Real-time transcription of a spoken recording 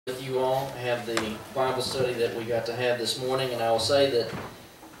With you all, have the Bible study that we got to have this morning, and I will say that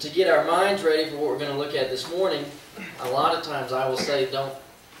to get our minds ready for what we're going to look at this morning, a lot of times I will say don't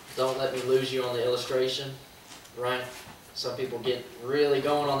let me lose you on the illustration, right? Some people get really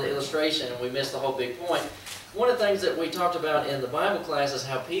going on the illustration and we miss the whole big point. One of the things that we talked about in the Bible class is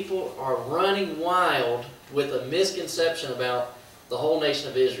how people are running wild with a misconception about the whole nation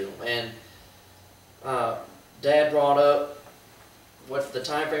of Israel. And Dad brought up what the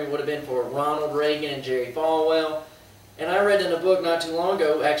time frame would have been for Ronald Reagan and Jerry Falwell. And I read in a book not too long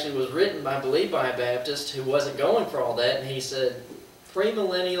ago, actually was written, I believe, by a Baptist who wasn't going for all that, and he said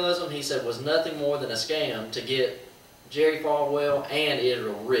premillennialism, he said, was nothing more than a scam to get Jerry Falwell and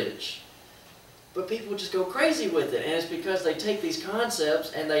Israel rich. But people just go crazy with it, and it's because they take these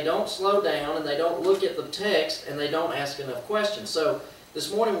concepts and they don't slow down and they don't look at the text and they don't ask enough questions. So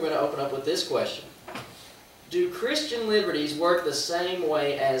this morning we're going to open up with this question. Do Christian liberties work the same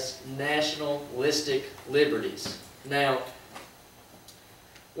way as nationalistic liberties? Now,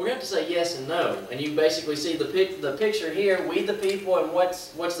 we're going to have to say yes and no. And you basically see the picture here, we the people, and what's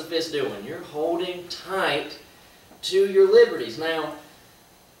the fist doing? You're holding tight to your liberties. Now,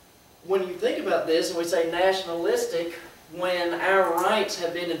 when you think about this and we say nationalistic, when our rights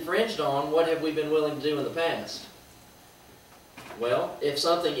have been infringed on, what have we been willing to do in the past? Well, if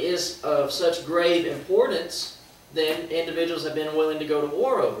something is of such grave importance, then individuals have been willing to go to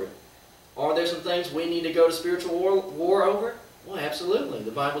war over it. Are there some things we need to go to spiritual war over? Well, absolutely.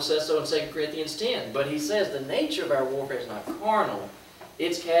 The Bible says so in 2 Corinthians 10. But he says the nature of our warfare is not carnal.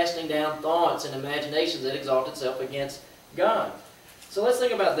 It's casting down thoughts and imaginations that exalt itself against God. So let's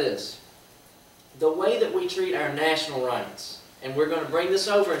think about this. The way that we treat our national rights, and we're going to bring this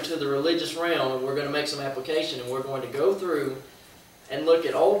over into the religious realm, and we're going to make some application, and we're going to go through and look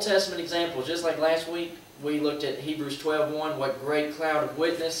at Old Testament examples. Just like last week, we looked at Hebrews 12:1, what great cloud of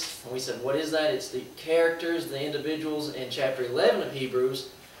witness. And we said, what is that? It's the characters, the individuals in chapter 11 of Hebrews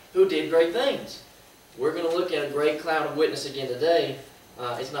who did great things. We're going to look at a great cloud of witness again today.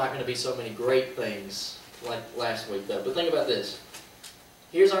 It's not going to be so many great things like last week, though. But think about this.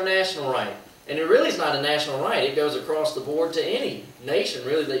 Here's our national right. And it really is not a national right. It goes across the board to any nation,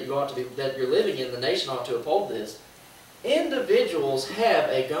 really, that you're living in. The nation ought to uphold this. Individuals have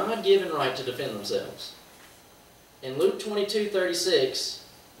a God-given right to defend themselves. In Luke 22:36,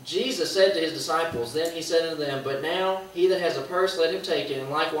 Jesus said to his disciples, then he said unto them, but now he that has a purse, let him take it,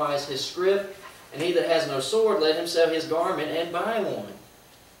 and likewise his scrip, and he that has no sword, let him sell his garment and buy one.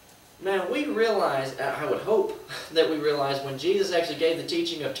 Now, we realize, I would hope that we realize, when Jesus actually gave the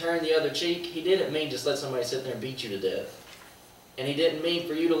teaching of turn the other cheek, he didn't mean just let somebody sit there and beat you to death. And he didn't mean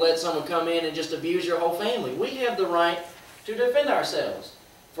for you to let someone come in and just abuse your whole family. We have the right to defend ourselves.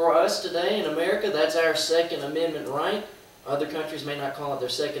 For us today in America, that's our Second Amendment right. Other countries may not call it their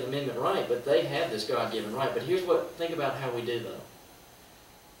Second Amendment right, but they have this God-given right. But here's what, think about how we do though.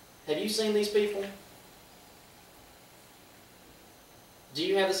 Have you seen these people? Do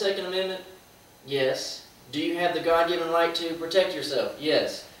you have the Second Amendment? Yes. Do you have the God-given right to protect yourself?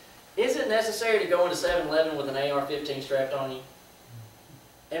 Yes. Is it necessary to go into 7-Eleven with an AR-15 strapped on you?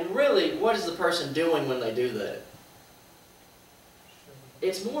 And really, what is the person doing when they do that?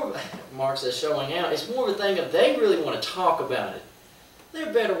 It's more, Mark says showing out, it's more of a thing of they really want to talk about it. There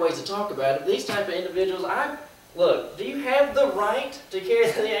are better ways to talk about it. These type of individuals, look, do you have the right to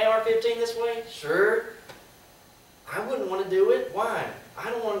carry the AR-15 this way? Sure. I wouldn't want to do it. Why? I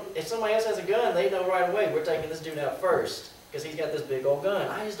don't want, if somebody else has a gun, they know right away we're taking this dude out first because he's got this big old gun.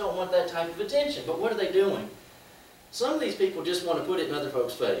 I just don't want that type of attention. But what are they doing? Some of these people just want to put it in other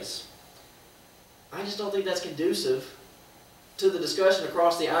folks' face. I just don't think that's conducive to the discussion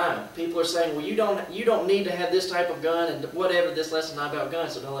across the aisle. People are saying, well, you don't need to have this type of gun and whatever. This lesson's not about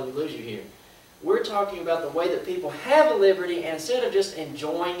guns, so don't let me lose you here. We're talking about the way that people have a liberty, and instead of just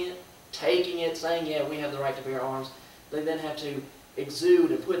enjoying it, taking it, saying, yeah, we have the right to bear arms, they then have to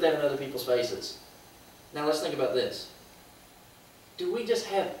exude and put that in other people's faces. Now let's think about this. Do we just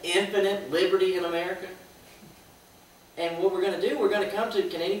have infinite liberty in America? And what we're going to do, we're going to come to,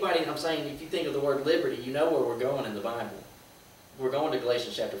 can anybody, I'm saying, if you think of the word liberty, you know where we're going in the Bible. We're going to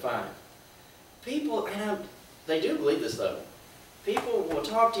Galatians chapter 5. People, and they do believe this though. People will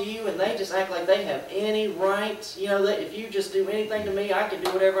talk to you and they just act like they have any rights. You know, that if you just do anything to me, I can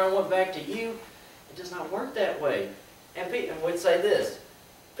do whatever I want back to you. It does not work that way. And we'd say this.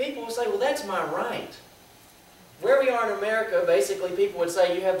 People would say, well, that's my right. Where we are in America, basically people would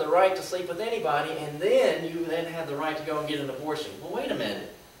say you have the right to sleep with anybody, and then you then have the right to go and get an abortion. Well, wait a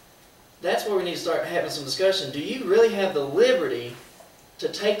minute. That's where we need to start having some discussion. Do you really have the liberty to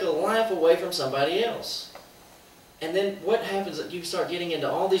take a life away from somebody else? And then what happens is you start getting into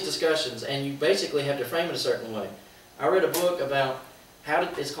all these discussions, and you basically have to frame it a certain way. I read a book about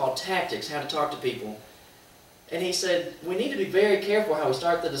it's called Tactics, How to Talk to People. And he said, we need to be very careful how we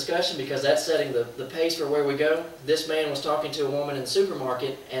start the discussion because that's setting the pace for where we go. This man was talking to a woman in the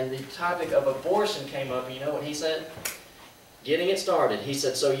supermarket, and the topic of abortion came up. And you know what he said? Getting it started. He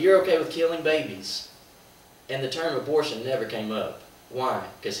said, so you're okay with killing babies? And the term abortion never came up. Why?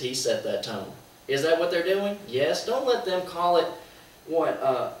 Because he set that tone. Is that what they're doing? Yes. Don't let them call it, what,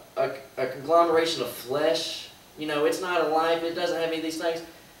 a conglomeration of flesh. You know, it's not alive. It doesn't have any of these things.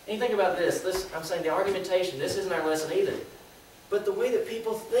 And you think about this, I'm saying the argumentation, this isn't our lesson either. But the way that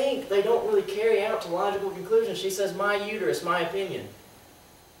people think, they don't really carry out to logical conclusions. She says, my uterus, my opinion.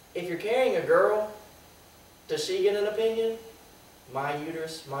 If you're carrying a girl, does she get an opinion? My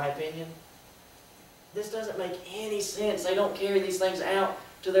uterus, my opinion? This doesn't make any sense. They don't carry these things out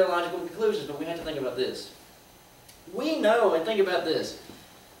to their logical conclusions, but we have to think about this. We know, and think about this,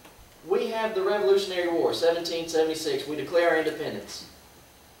 we have the Revolutionary War, 1776, we declare our independence.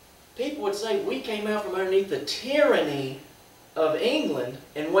 People would say we came out from underneath the tyranny of England,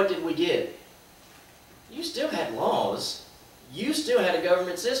 and what did we get? You still had laws. You still had a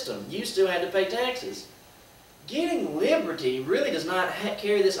government system. You still had to pay taxes. Getting liberty really does not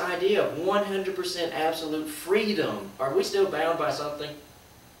carry this idea of 100% absolute freedom. Are we still bound by something?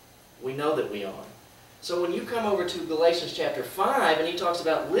 We know that we are. So when you come over to Galatians chapter 5 and he talks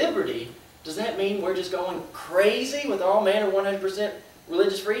about liberty, does that mean we're just going crazy with all manner 100%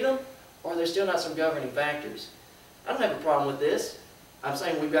 religious freedom? Or are there still not some governing factors? I don't have a problem with this. I'm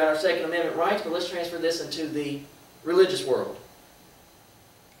saying we've got our Second Amendment rights, but let's transfer this into the religious world.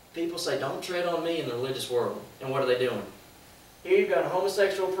 People say, don't tread on me in the religious world. And what are they doing? Here you've got a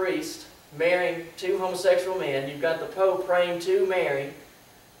homosexual priest marrying two homosexual men. You've got the Pope praying to Mary.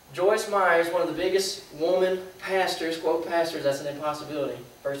 Joyce Myers, one of the biggest woman pastors, quote pastors, that's an impossibility.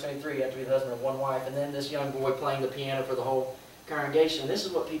 Verse 23, you have to be the husband of one wife. And then this young boy playing the piano for the whole congregation. This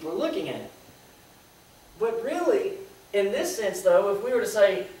is what people are looking at. But really, in this sense though, if we were to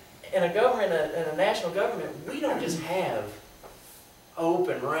say in a government, in a national government, we don't just have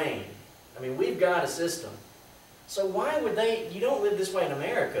open reign. I mean, we've got a system. So why would you don't live this way in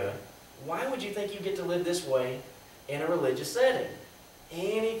America, why would you think you get to live this way in a religious setting?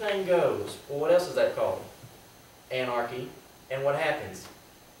 Anything goes. Well, what else is that called? Anarchy. And what happens?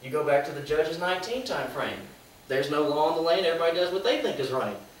 You go back to the Judges 19 time frame. There's no law in the land. Everybody does what they think is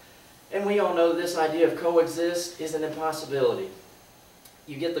right. And we all know this idea of coexist is an impossibility.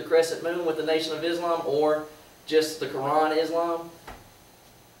 You get the crescent moon with the Nation of Islam or just the Quran Islam.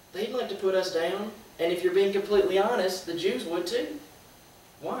 They'd like to put us down. And if you're being completely honest, the Jews would too.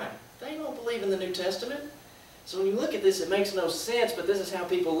 Why? They don't believe in the New Testament. So when you look at this, it makes no sense, but this is how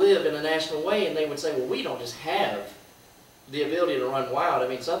people live in a national way, and they would say, well, we don't just have the ability to run wild. I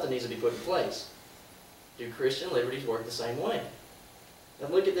mean, something needs to be put in place. Do Christian liberties work the same way? Now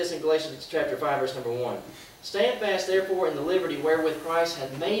look at this in Galatians chapter 5, verse number 1. Stand fast, therefore, in the liberty wherewith Christ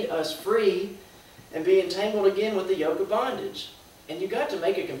hath made us free, and be entangled again with the yoke of bondage. And you've got to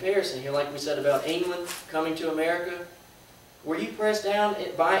make a comparison here, like we said about England coming to America. Were you pressed down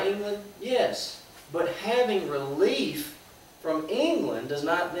by England? Yes. But having relief from England does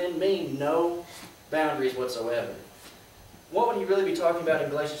not then mean no boundaries whatsoever. What would he really be talking about in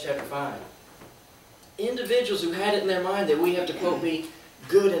Galatians chapter 5? Individuals who had it in their mind that we have to, quote, be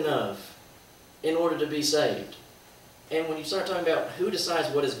good enough in order to be saved. And when you start talking about who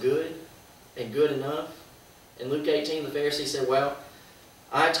decides what is good and good enough, in Luke 18 the Pharisee said, well,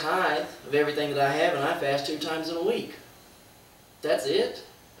 I tithe of everything that I have and I fast 2 times in a week. That's it?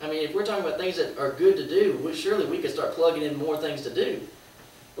 I mean, if we're talking about things that are good to do, surely we could start plugging in more things to do.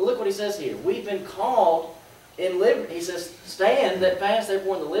 But look what he says here. We've been called in liberty. He says, stand that fast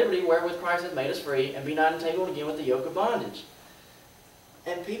therefore in the liberty wherewith Christ hath made us free, and be not entangled again with the yoke of bondage.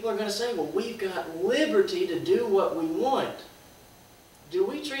 And people are going to say, well, we've got liberty to do what we want. Do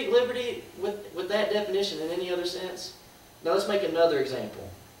we treat liberty with that definition in any other sense? Now let's make another example.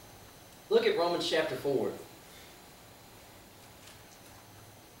 Look at Romans chapter 4.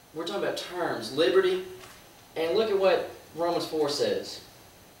 We're talking about terms, liberty, and look at what Romans 4 says.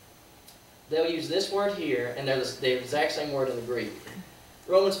 They'll use this word here, and they're the exact same word in the Greek.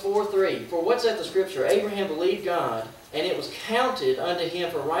 Romans 4:3. For what saith the Scripture? Abraham believed God, and it was counted unto him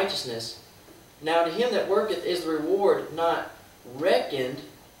for righteousness. Now to him that worketh is the reward not reckoned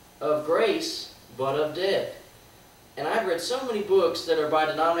of grace, but of debt. And I've read so many books that are by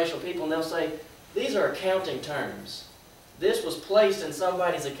denominational people, and they'll say, these are accounting terms. This was placed in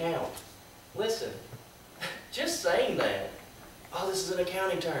somebody's account. Listen, just saying that, oh, this is an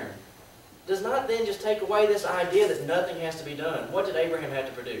accounting term. does not then just take away this idea that nothing has to be done. What did Abraham have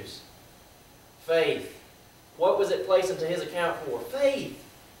to produce? Faith. What was it placed into his account for? Faith.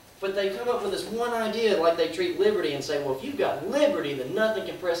 But they come up with this one idea, like they treat liberty and say, well, if you've got liberty, then nothing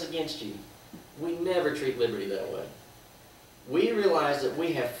can press against you. We never treat liberty that way. We realize that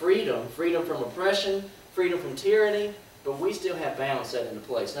we have freedom, freedom from oppression, freedom from tyranny, but we still have bounds set into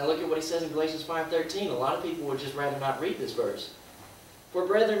place. Now look at what he says in Galatians 5:13. A lot of people would just rather not read this verse. For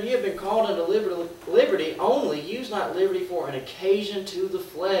brethren, you have been called unto liberty, only use not liberty for an occasion to the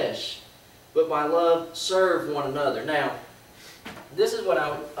flesh, but by love serve one another. Now, this is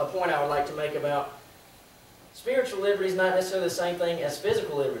a point I would like to make about spiritual liberties, not necessarily the same thing as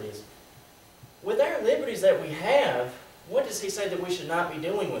physical liberties. With our liberties that we have, what does he say that we should not be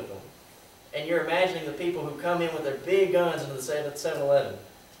doing with them? And you're imagining the people who come in with their big guns into the 7-Eleven.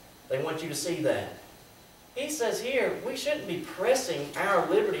 They want you to see that. He says here, we shouldn't be pressing our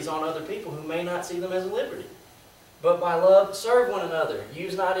liberties on other people who may not see them as a liberty. But by love, serve one another.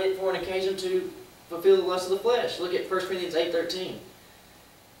 Use not it for an occasion to fulfill the lust of the flesh. Look at 1 Corinthians 8:13.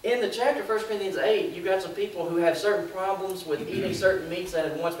 In the chapter 1 Corinthians 8, you've got some people who have certain problems with eating certain meats that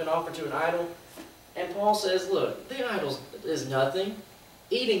had once been offered to an idol. And Paul says, look, the idol is nothing.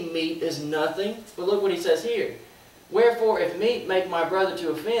 Eating meat is nothing. But look what he says here. Wherefore, if meat make my brother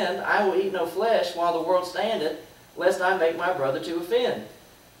to offend, I will eat no flesh while the world standeth, lest I make my brother to offend.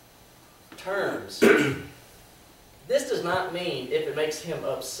 Terms. This does not mean if it makes him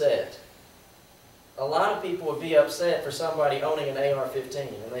upset. A lot of people would be upset for somebody owning an AR-15,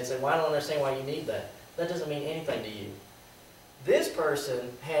 and they say, well, I don't understand why you need that. That doesn't mean anything to you. This person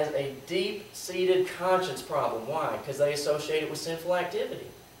has a deep-seated conscience problem. Why? Because they associate it with sinful activity.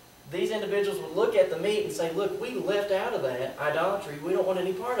 These individuals would look at the meat and say, look, we left out of that idolatry. We don't want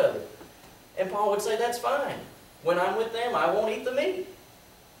any part of it. And Paul would say, that's fine. When I'm with them, I won't eat the meat.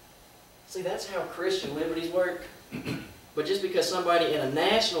 See, that's how Christian liberties work. But just because somebody in a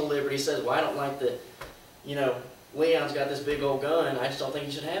national liberty says, well, I don't like that, Leon's got this big old gun, I just don't think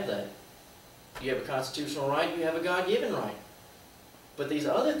you should have that. You have a constitutional right, you have a God-given right. But these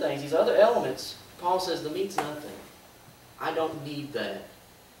other things, these other elements, Paul says the meat's nothing. I don't need that.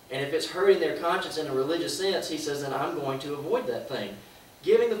 And if it's hurting their conscience in a religious sense, he says, then I'm going to avoid that thing.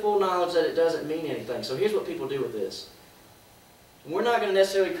 Giving the full knowledge that it doesn't mean anything. So here's what people do with this. We're not going to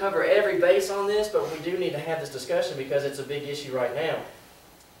necessarily cover every base on this, but we do need to have this discussion because it's a big issue right now.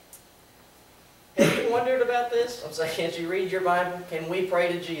 Have you wondered about this? I'm saying, can't you read your Bible? Can we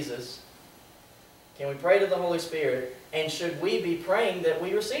pray to Jesus? Can we pray to the Holy Spirit? And should we be praying that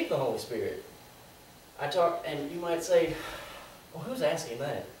we receive the Holy Spirit? And you might say, well, who's asking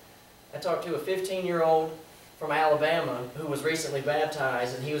that? I talked to a 15-year-old from Alabama who was recently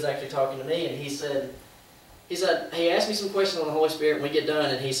baptized, and he was actually talking to me, and he asked me some questions on the Holy Spirit, and we get done,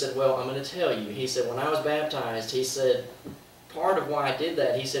 and he said, well, I'm going to tell you. He said, when I was baptized, he said, part of why I did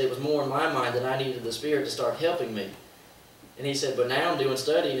that, he said, it was more in my mind that I needed the Spirit to start helping me. And he said, but now I'm doing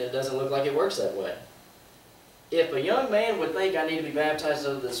study, and it doesn't look like it works that way. If a young man would think I need to be baptized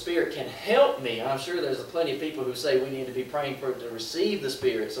so that the Spirit can help me, I'm sure there's plenty of people who say we need to be praying for it to receive the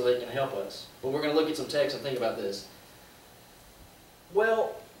Spirit so they can help us. But we're going to look at some texts and think about this.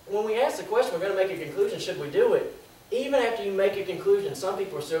 Well, when we ask the question, we're going to make a conclusion, should we do it? Even after you make a conclusion, some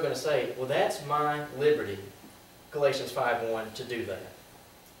people are still going to say, well, that's my liberty, Galatians 5:1, to do that.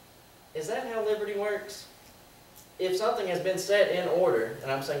 Is that how liberty works? If something has been set in order,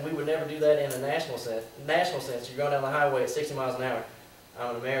 and I'm saying we would never do that in a national sense, you're going down the highway at 60 miles an hour,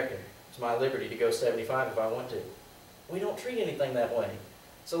 I'm an American. It's my liberty to go 75 if I want to. We don't treat anything that way.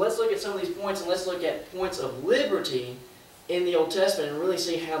 So let's look at some of these points, and let's look at points of liberty in the Old Testament and really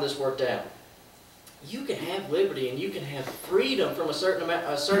see how this worked out. You can have liberty and you can have freedom from a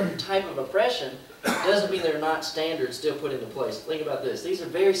certain type of oppression. Doesn't mean they're not standards still put into place. Think about this. These are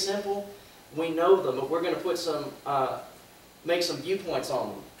very simple. We know them, but we're going to put make some viewpoints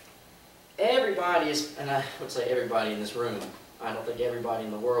on them. Everybody is, and I would say everybody in this room, I don't think everybody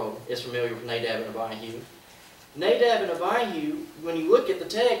in the world is familiar with Nadab and Abihu. Nadab and Abihu, when you look at the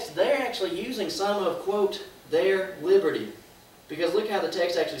text, they're actually using some of, quote, their liberty. Because look how the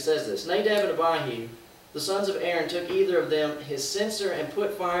text actually says this. Nadab and Abihu, the sons of Aaron, took either of them his censer and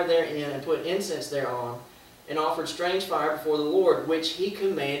put fire therein and put incense thereon, and offered strange fire before the Lord, which he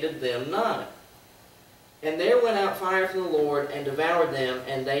commanded them not. And there went out fire from the Lord and devoured them,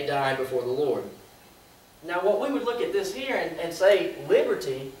 and they died before the Lord. Now what we would look at this here and say,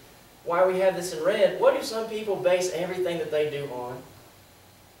 liberty, why we have this in red, what do some people base everything that they do on?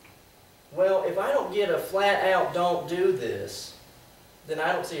 Well, if I don't get a flat out don't do this, then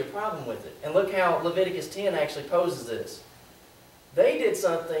I don't see a problem with it. And look how Leviticus 10 actually poses this. They did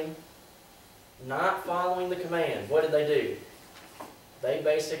something not following the command, what did they do? They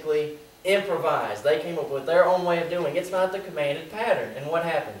basically improvised. They came up with their own way of doing it. It's not the commanded pattern. And what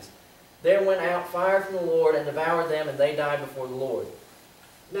happens? There went out fire from the Lord and devoured them, and they died before the Lord.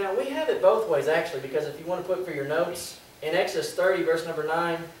 Now, we have it both ways, actually, because if you want to put for your notes, in Exodus 30, verse number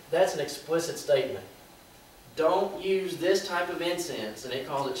 9, that's an explicit statement. Don't use this type of incense, and it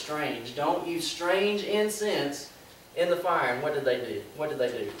calls it strange. Don't use strange incense in the fire. And what did they do? What did they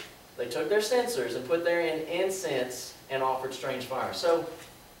do? They took their censers and put therein incense and offered strange fire. So,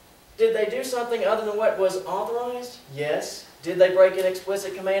 did they do something other than what was authorized? Yes. Did they break an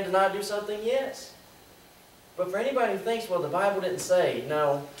explicit command to not do something? Yes. But for anybody who thinks, well, the Bible didn't say,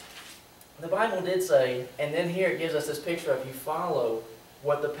 no, the Bible did say, and then here it gives us this picture of you follow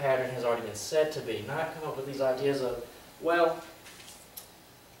what the pattern has already been said to be, not come up with these ideas of, well,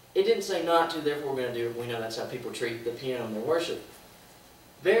 it didn't say not to, therefore we're going to do it. We know that's how people treat the piano in their worship.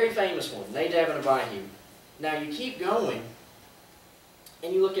 Very famous one, Nadab and Abihu. Now you keep going,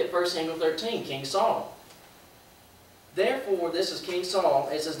 and you look at 1 Samuel 13, King Saul. Therefore, this is King Saul.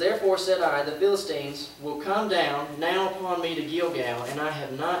 It says, therefore said I, the Philistines will come down now upon me to Gilgal, and I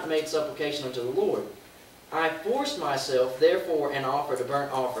have not made supplication unto the Lord. I forced myself, therefore, and offered a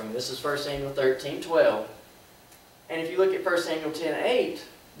burnt offering. This is 1 Samuel 13:12. And if you look at 1 Samuel 10:8,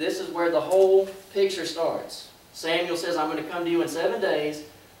 this is where the whole picture starts. Samuel says, I'm going to come to you in 7 days.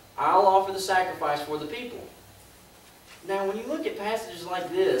 I'll offer the sacrifice for the people. Now, when you look at passages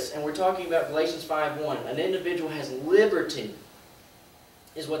like this, and we're talking about Galatians 5:1, an individual has liberty,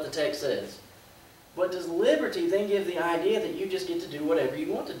 is what the text says. But does liberty then give the idea that you just get to do whatever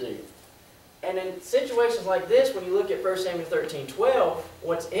you want to do? And in situations like this, when you look at 1 Samuel 13:12,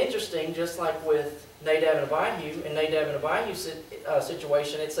 what's interesting, just like with Nadab and Abihu, in Nadab and Abihu's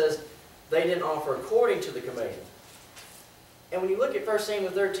situation, it says they didn't offer according to the command. And when you look at 1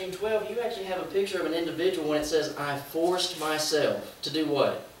 Samuel 13:12, you actually have a picture of an individual when it says, I forced myself to do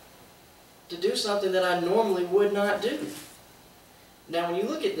what? To do something that I normally would not do. Now, when you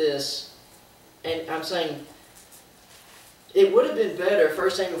look at this, and I'm saying, it would have been better,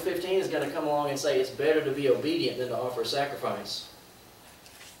 1 Samuel 15 is going to come along and say it's better to be obedient than to offer a sacrifice.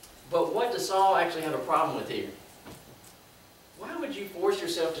 But what does Saul actually have a problem with here? Why would you force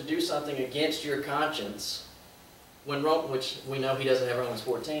yourself to do something against your conscience, when which we know he doesn't have Romans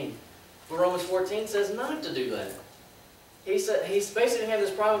 14. But Romans 14 says not to do that. He's basically having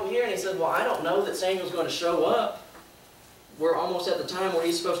this problem here, and he said, well, I don't know that Samuel's going to show up. We're almost at the time where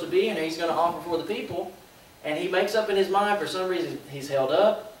he's supposed to be, and he's going to offer for the people. And he makes up in his mind, for some reason, he's held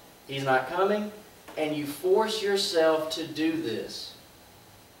up, he's not coming, and you force yourself to do this.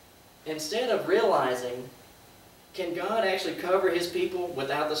 Instead of realizing, can God actually cover his people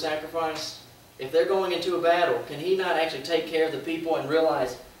without the sacrifice? If they're going into a battle, can he not actually take care of the people and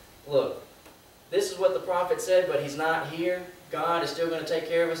realize, look, this is what the prophet said, but he's not here. God is still going to take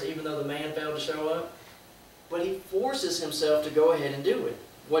care of us even though the man failed to show up. But he forces himself to go ahead and do it.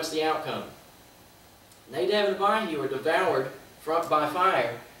 What's the outcome? Nadab and Abihu are devoured by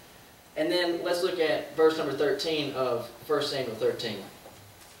fire. And then let's look at verse number 13 of 1 Samuel 13.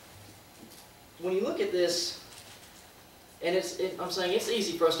 When you look at this, and I'm saying it's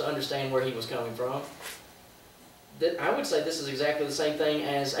easy for us to understand where he was coming from. I would say this is exactly the same thing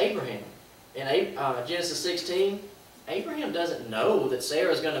as Abraham. In Genesis 16, Abraham doesn't know that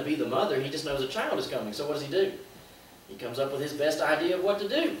Sarah is going to be the mother. He just knows a child is coming. So what does he do? He comes up with his best idea of what to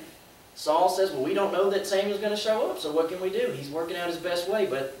do. Saul says, well, we don't know that Samuel's going to show up, so what can we do? He's working out his best way,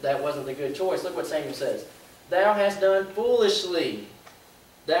 but that wasn't the good choice. Look what Samuel says. Thou hast done foolishly.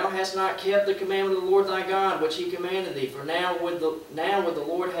 Thou hast not kept the commandment of the Lord thy God, which he commanded thee. For now would the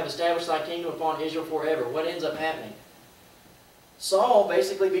Lord have established thy kingdom upon Israel forever. What ends up happening? Saul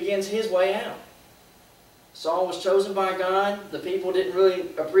basically begins his way out. Saul was chosen by God. The people didn't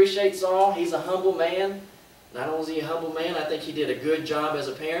really appreciate Saul. He's a humble man. Not only is he a humble man, I think he did a good job as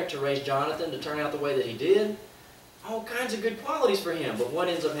a parent to raise Jonathan to turn out the way that he did. All kinds of good qualities for him. But what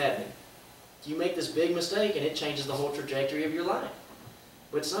ends up happening? You make this big mistake and it changes the whole trajectory of your life.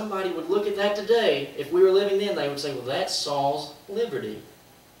 But somebody would look at that today, if we were living then, they would say, well, that's Saul's liberty.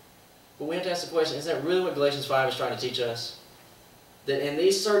 But we have to ask the question, is that really what Galatians 5 is trying to teach us? That in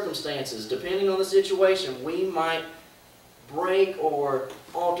these circumstances, depending on the situation, we might break or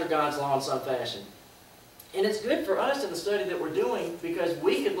alter God's law in some fashion. And it's good for us in the study that we're doing, because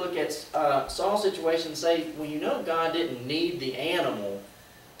we could look at Saul's situation and say, well, you know God didn't need the animal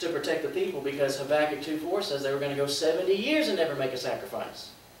to protect the people, because Habakkuk 2:4 says they were going to go 70 years and never make a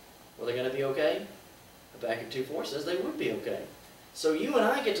sacrifice. Were they going to be okay? Habakkuk 2:4 says they would be okay. So you and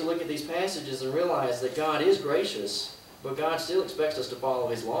I get to look at these passages and realize that God is gracious, but God still expects us to follow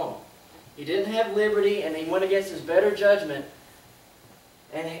his law. He didn't have liberty, and he went against his better judgment.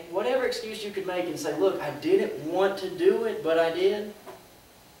 And whatever excuse you could make and say, look, I didn't want to do it, but I did,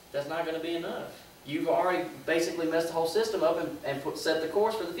 that's not going to be enough. You've already basically messed the whole system up and set the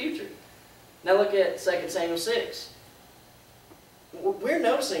course for the future. Now look at 2 Samuel 6. We're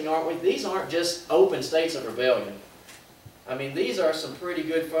noticing, aren't we, these aren't just open states of rebellion. I mean, these are some pretty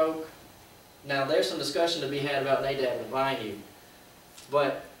good folk. Now, there's some discussion to be had about Nadab and Abihu.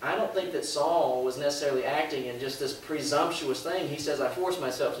 But I don't think that Saul was necessarily acting in just this presumptuous thing. He says, I forced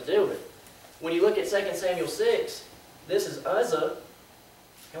myself to do it. When you look at 2 Samuel 6, this is Uzzah.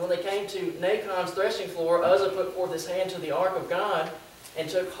 And when they came to Nachon's threshing floor, Uzzah put forth his hand to the ark of God and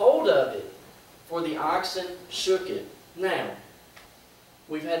took hold of it, for the oxen shook it. Now,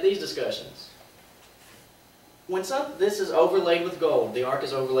 we've had these discussions. When this is overlaid with gold, the ark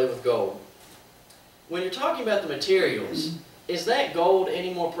is overlaid with gold. When you're talking about the materials, is that gold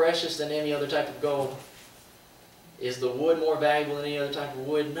any more precious than any other type of gold? Is the wood more valuable than any other type of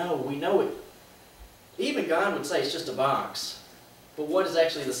wood? No, we know it. Even God would say it's just a box. But what is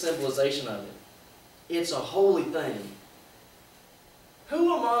actually the symbolization of it? It's a holy thing.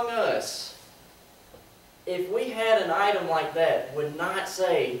 Who among us, if we had an item like that, would not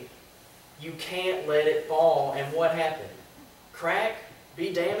say, you can't let it fall, and what happened? Crack?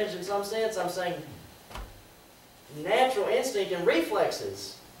 Be damaged in some sense? I'm saying natural instinct and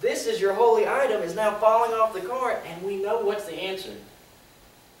reflexes. This is your holy item, is now falling off the cart, and we know what's the answer.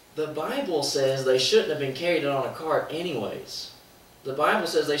 The Bible says they shouldn't have been carried on a cart anyways. The Bible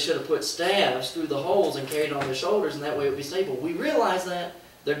says they should have put staves through the holes and carried it on their shoulders, and that way it would be stable. We realize that.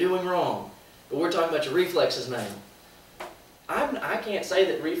 They're doing wrong. But we're talking about your reflexes now. I can't say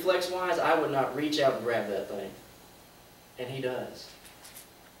that reflex-wise I would not reach out and grab that thing. And he does.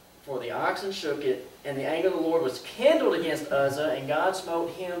 For the oxen shook it, and the anger of the Lord was kindled against Uzzah, and God smote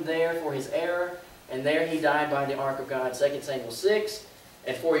him there for his error, and there he died by the ark of God. 2 Samuel 6.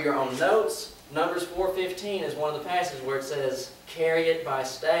 And for your own notes, Numbers 4:15 is one of the passages where it says, carry it by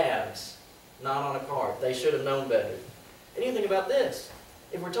staves, not on a cart. They should have known better. And you think about this.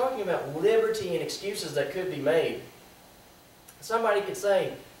 If we're talking about liberty and excuses that could be made, somebody could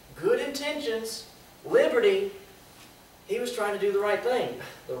say, good intentions, liberty, he was trying to do the right thing.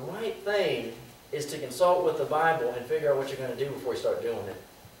 The right thing is to consult with the Bible and figure out what you're going to do before you start doing it.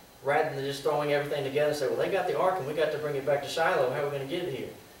 Rather than just throwing everything together and say, well, they got the ark and we got to bring it back to Shiloh. How are we going to get it here?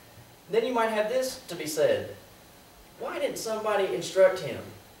 Then you might have this to be said. Why didn't somebody instruct him?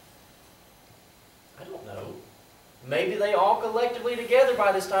 I don't know. Maybe they all collectively together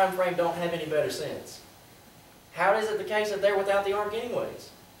by this time frame don't have any better sense. How is it the case that they're without the ark anyways?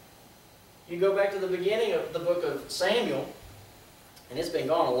 You go back to the beginning of the book of Samuel, and it's been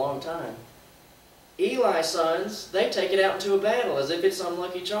gone a long time. Eli's sons, they take it out into a battle as if it's some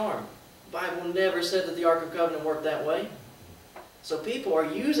lucky charm. The Bible never said that the Ark of Covenant worked that way. So people are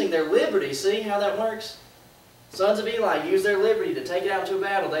using their liberty. See how that works? Sons of Eli used their liberty to take it out into a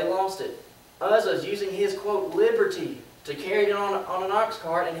battle. They lost it. Uzzah's using his, quote, liberty to carry it on an ox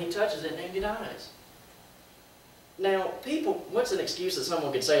cart, and he touches it and he dies. Now, people, what's an excuse that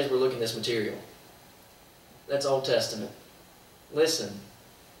someone could say as we're looking at this material? That's Old Testament. Listen,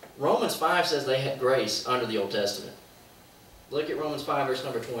 Romans 5 says they had grace under the Old Testament. Look at Romans 5, verse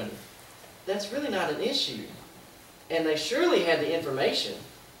number 20. That's really not an issue. And they surely had the information.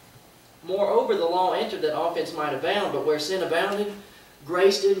 Moreover, the law entered that offense might abound, but where sin abounded,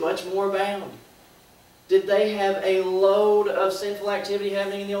 grace did much more abound. Did they have a load of sinful activity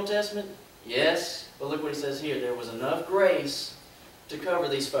happening in the Old Testament? Yes. But look what he says here. There was enough grace to cover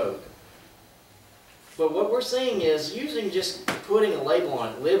these folk. But what we're seeing is using just putting a label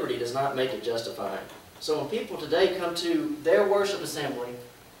on it, liberty does not make it justified. So when people today come to their worship assembly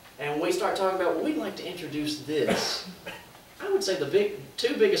and we start talking about, well, we'd like to introduce this, I would say the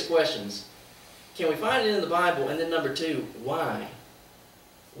two biggest questions, can we find it in the Bible? And then number two, why?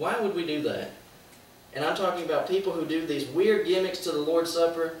 Why would we do that? And I'm talking about people who do these weird gimmicks to the Lord's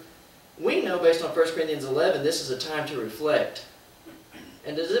Supper. We know based on 1 Corinthians 11, this is a time to reflect.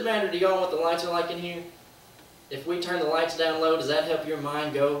 And does it matter to y'all what the lights are like in here? If we turn the lights down low, does that help your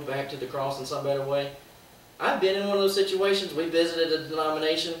mind go back to the cross in some better way? I've been in one of those situations. We visited a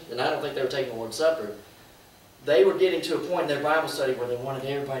denomination, and I don't think they were taking the Lord's Supper. They were getting to a point in their Bible study where they wanted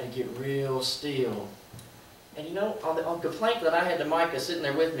everybody to get real still. And you know, on the complaint that I had to Micah sitting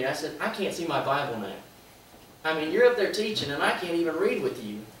there with me, I said, I can't see my Bible now. I mean, you're up there teaching, and I can't even read with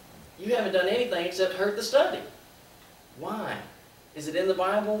you. You haven't done anything except hurt the study. Why? Is it in the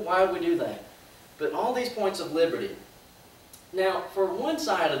Bible? Why would we do that? But all these points of liberty. Now, for one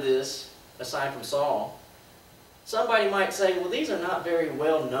side of this, aside from Saul, Somebody might say, well, these are not very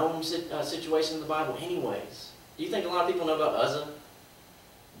well-known situations in the Bible anyways. Do you think a lot of people know about Uzzah?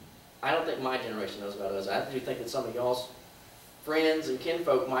 I don't think my generation knows about Uzzah. I do think that some of y'all's friends and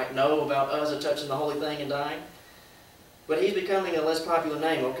kinfolk might know about Uzzah touching the holy thing and dying. But he's becoming a less popular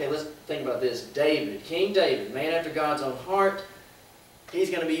name. Okay, let's think about this. David, King David, man after God's own heart. He's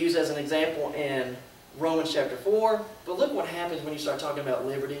going to be used as an example in Romans chapter 4. But look what happens when you start talking about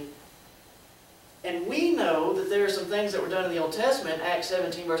liberty. And we know that there are some things that were done in the Old Testament, Acts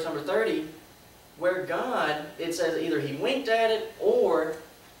 17 verse number 30, where God, it says either he winked at it or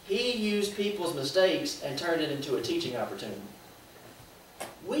he used people's mistakes and turned it into a teaching opportunity.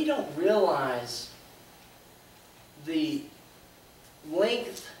 We don't realize the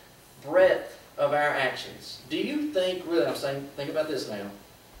length, breadth of our actions. Do you think, really, I'm saying, think about this now.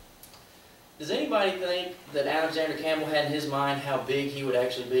 Does anybody think that Alexander Campbell had in his mind how big he would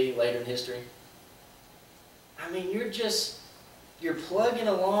actually be later in history? I mean, you're plugging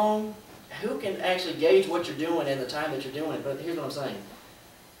along. Who can actually gauge what you're doing in the time that you're doing it? But here's what I'm saying.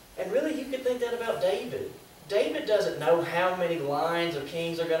 And really, you could think that about David. David doesn't know how many lines of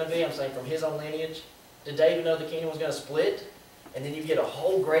kings are going to be. I'm saying from his own lineage. Did David know the kingdom was going to split? And then you get a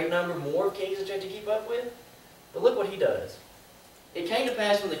whole great number more of kings that you have to keep up with? But look what he does. It came to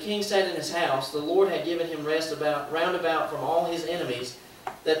pass when the king sat in his house, the Lord had given him rest round about from all his enemies,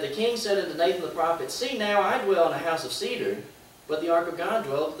 that the king said unto Nathan the prophet, see now, I dwell in a house of cedar, but the ark of God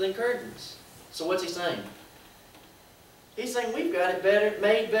dwelleth within curtains. So what's he saying? He's saying we've got it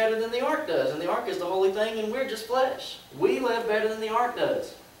made better than the ark does. And the ark is the holy thing, and we're just flesh. We live better than the ark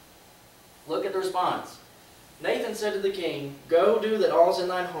does. Look at the response. Nathan said to the king, go do that all is in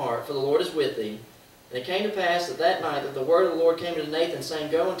thine heart, for the Lord is with thee. And it came to pass that night that the word of the Lord came to Nathan,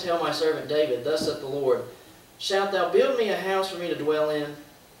 saying, go and tell my servant David, thus saith the Lord, shalt thou build me a house for me to dwell in?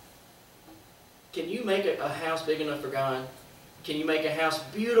 Can you make a house big enough for God? Can you make a house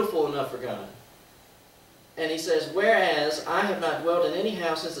beautiful enough for God? And he says, whereas I have not dwelt in any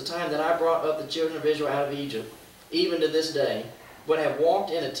house since the time that I brought up the children of Israel out of Egypt, even to this day, but have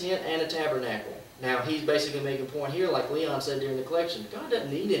walked in a tent and a tabernacle. Now, he's basically making a point here, like Leon said during the collection. God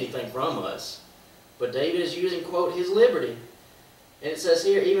doesn't need anything from us. But David is using, quote, his liberty. And it says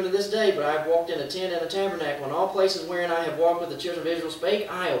here, even to this day, but I have walked in a tent and a tabernacle, in all places wherein I have walked with the children of Israel,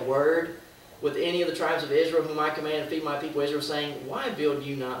 spake I a word with any of the tribes of Israel, whom I command to feed my people Israel, saying, why build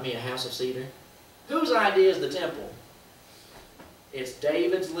you not me a house of cedar? Whose idea is the temple? It's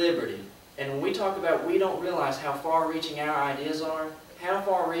David's liberty. And when we talk about we don't realize how far-reaching our ideas are, how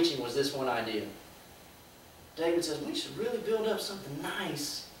far-reaching was this one idea? David says, we should really build up something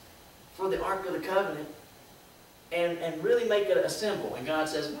nice for the Ark of the Covenant and really make it a symbol. And God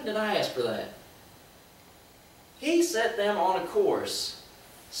says, when did I ask for that? He set them on a course,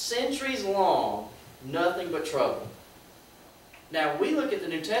 centuries long, nothing but trouble. Now, we look at the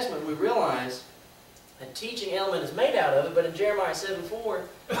New Testament and we realize a teaching element is made out of it, but in Jeremiah 7:4,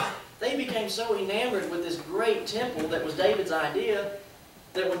 they became so enamored with this great temple that was David's idea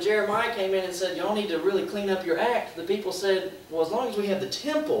that when Jeremiah came in and said, y'all need to really clean up your act, the people said, well, as long as we have the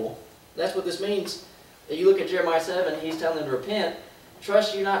temple, that's what this means. You look at Jeremiah 7, he's telling them to repent.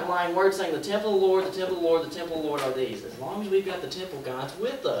 Trust you not in lying words, saying, the temple of the Lord, the temple of the Lord, the temple of the Lord are these. As long as we've got the temple, God's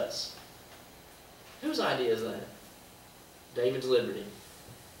with us. Whose idea is that? David's liberty.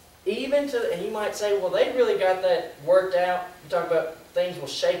 Even to, and you might say, well, they really got that worked out. You talk about things will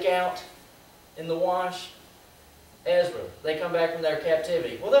shake out in the wash. Ezra, they come back from their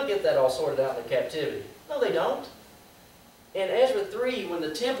captivity. Well, they'll get that all sorted out in the captivity. No, they don't. In Ezra 3, when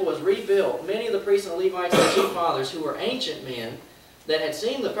the temple was rebuilt, many of the priests and Levites and chief fathers, who were ancient men, that had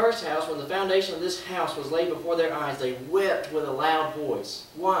seen the first house, when the foundation of this house was laid before their eyes, they wept with a loud voice.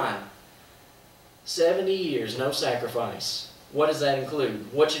 Why? 70 years, no sacrifice. What does that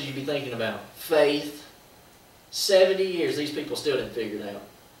include? What should you be thinking about? Faith. 70 years, these people still didn't figure it out.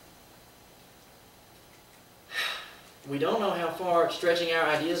 We don't know how far stretching our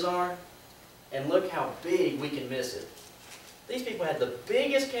ideas are, and look how big we can miss it. These people had the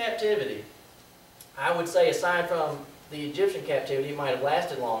biggest captivity. I would say, aside from the Egyptian captivity, it might have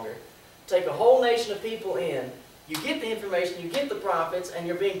lasted longer. Take a whole nation of people in, you get the information, you get the prophets, and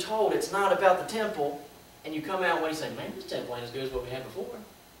you're being told it's not about the temple, and you come out and you say, man, this temple ain't as good as what we had before.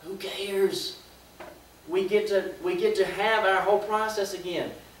 Who cares? We get to have our whole process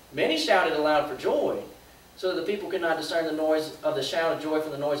again. Many shouted aloud for joy, so that the people could not discern the noise of the shout of joy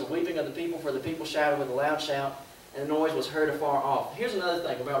from the noise of weeping of the people, for the people shouted with a loud shout, and the noise was heard afar off. Here's another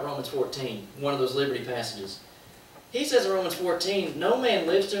thing about Romans 14, one of those liberty passages. He says in Romans 14, no man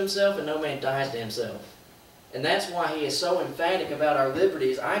lives to himself and no man dies to himself. And that's why he is so emphatic about our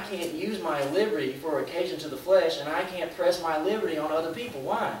liberties. I can't use my liberty for occasion to the flesh, and I can't press my liberty on other people.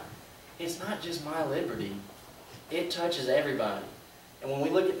 Why? It's not just my liberty. It touches everybody. And when we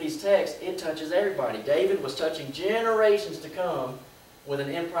look at these texts, it touches everybody. David was touching generations to come with an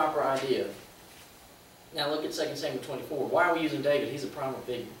improper idea. Now look at 2 Samuel 24. Why are we using David? He's a prominent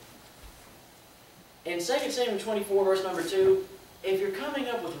figure. In 2 Samuel 24, verse number 2, if you're coming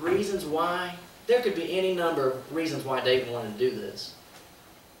up with reasons why, there could be any number of reasons why David wanted to do this.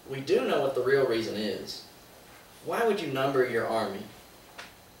 We do know what the real reason is. Why would you number your army?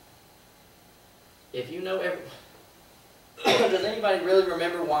 If you know does anybody really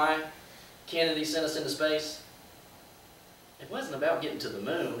remember why Kennedy sent us into space? It wasn't about getting to the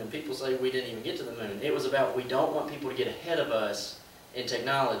moon, and people say we didn't even get to the moon. It was about we don't want people to get ahead of us in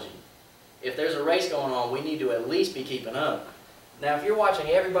technology. If there's a race going on, we need to at least be keeping up. Now, if you're watching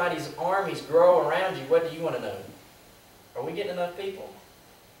everybody's armies grow around you, what do you want to know? Are we getting enough people?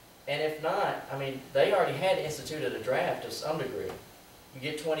 And if not, I mean, they already had instituted a draft to some degree. You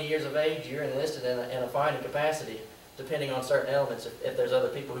get 20 years of age, you're enlisted in a fighting capacity, depending on certain elements, if there's other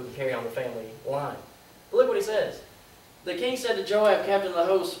people who can carry on the family line. But look what he says. The king said to Joab, captain of the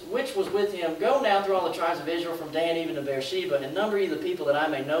host, which was with him, go now through all the tribes of Israel, from Dan even to Beersheba, and number ye the people, that I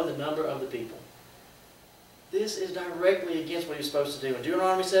may know the number of the people. This is directly against what he was supposed to do. In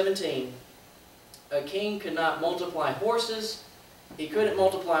Deuteronomy 17, a king could not multiply horses, he couldn't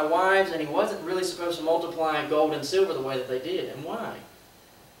multiply wives, and he wasn't really supposed to multiply gold and silver the way that they did. And why?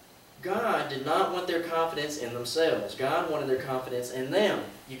 God did not want their confidence in themselves. God wanted their confidence in them.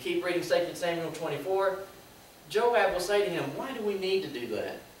 You keep reading 2 Samuel 24, Joab will say to him, why do we need to do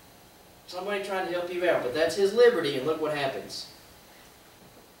that? Somebody trying to help you out, but that's his liberty, and look what happens.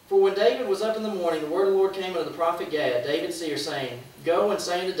 For when David was up in the morning, the word of the Lord came unto the prophet Gad, David's seer, saying, go and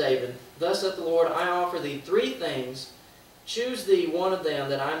say unto David, thus saith the Lord, I offer thee 3 things, choose thee one of them,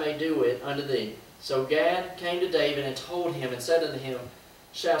 that I may do it unto thee. So Gad came to David and told him, and said unto him,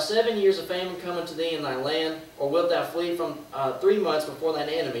 shall 7 years of famine come unto thee in thy land, or wilt thou flee from 3 months before thine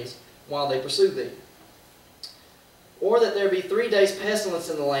enemies, while they pursue thee? Or that there be 3 days pestilence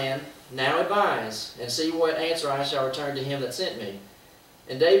in the land, now advise, and see what answer I shall return to him that sent me.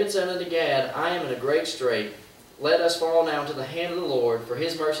 And David said unto Gad, I am in a great strait. Let us fall now into the hand of the Lord, for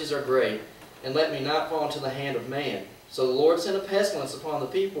his mercies are great, and let me not fall into the hand of man. So the Lord sent a pestilence upon the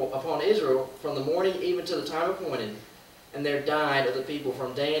people, upon Israel, from the morning even to the time appointed, and there died of the people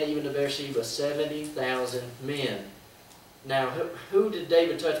from Dan even to Beersheba 70,000 men. Now, who did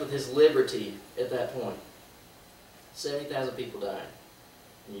David touch with his liberty at that point? 70,000 people died.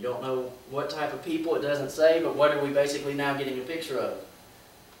 And you don't know what type of people, it doesn't say, but what are we basically now getting a picture of?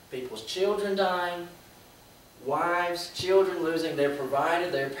 People's children dying, wives, children losing their provider,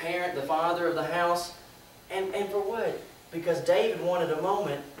 their parent, the father of the house. And for what? Because David wanted a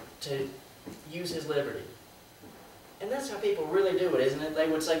moment to use his liberty. And that's how people really do it, isn't it? They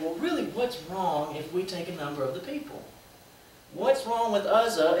would say, well, really, what's wrong if we take a number of the people? What's wrong with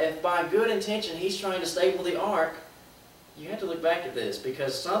Uzzah if by good intention he's trying to stable the ark? You have to look back at this,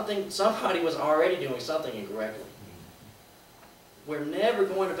 because somebody was already doing something incorrectly. We're never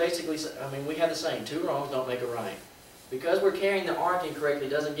going to basically say, I mean, we have the saying, 2 wrongs don't make a right. Because we're carrying the ark incorrectly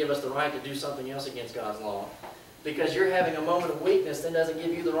doesn't give us the right to do something else against God's law. Because you're having a moment of weakness then doesn't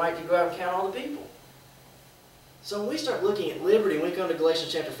give you the right to go out and count all the people. So when we start looking at liberty, when we come to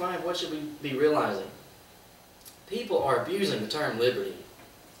Galatians chapter 5, what should we be realizing? People are abusing the term liberty.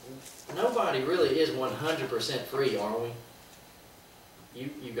 Nobody really is 100% free, are we?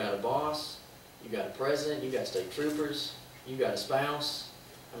 You got a boss, you got a president, you got state troopers, you got a spouse.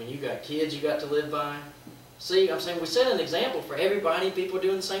 I mean, you got kids you got to live by. See, I'm saying we set an example for everybody, and people are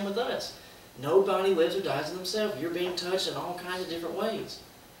doing the same with us. Nobody lives or dies in themselves. You're being touched in all kinds of different ways.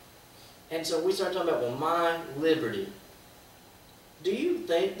 And so we start talking about, well, my liberty. Do you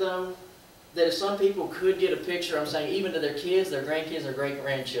think, though, that if some people could get a picture, I'm saying even to their kids, their grandkids, their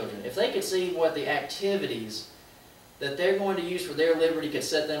great-grandchildren, if they could see what the activities that they're going to use for their liberty could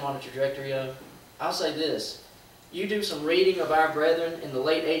set them on a trajectory of, I'll say this. You do some reading of our brethren in the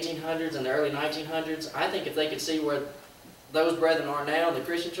late 1800s and the early 1900s, I think if they could see where those brethren are now in the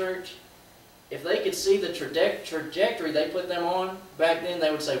Christian church, if they could see the trajectory they put them on, back then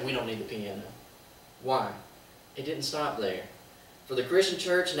they would say, we don't need the piano. Why? It didn't stop there. For the Christian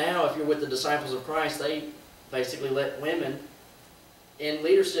church now, if you're with the disciples of Christ, they basically let women in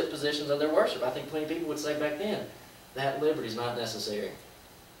leadership positions of their worship. I think plenty of people would say back then, that liberty is not necessary.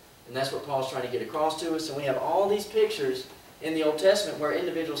 And that's what Paul's trying to get across to us. And we have all these pictures in the Old Testament where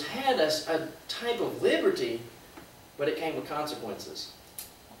individuals had a type of liberty, but it came with consequences.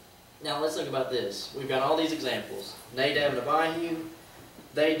 Now let's think about this. We've got all these examples. Nadab and Abihu,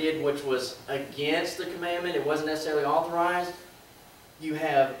 they did which was against the commandment. It wasn't necessarily authorized. You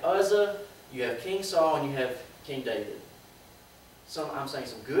have Uzzah, you have King Saul, and you have King David. I'm saying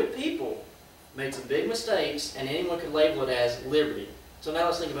some good people made some big mistakes, and anyone could label it as liberty. So now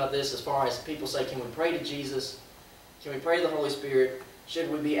let's think about this as far as people say, can we pray to Jesus? Can we pray to the Holy Spirit? Should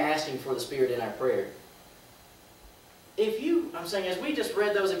we be asking for the Spirit in our prayer? I'm saying, as we just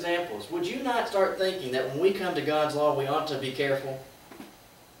read those examples, would you not start thinking that when we come to God's law, we ought to be careful?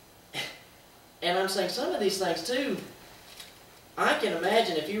 And I'm saying some of these things too, I can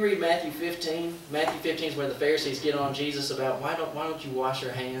imagine if you read Matthew 15, Matthew 15 is where the Pharisees get on Jesus about, why don't you wash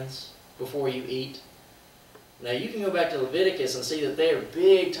your hands before you eat? Now you can go back to Leviticus and see that they're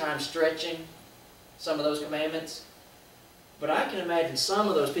big time stretching some of those commandments. But I can imagine some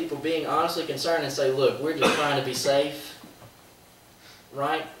of those people being honestly concerned and say, look, we're just trying to be safe.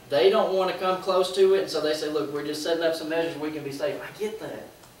 Right? They don't want to come close to it, and so they say, look, we're just setting up some measures we can be safe. I get that.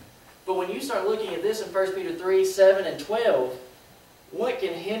 But when you start looking at this in 1 Peter 3, 7 and 12, what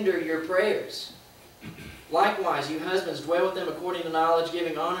can hinder your prayers? Likewise, you husbands, dwell with them according to knowledge,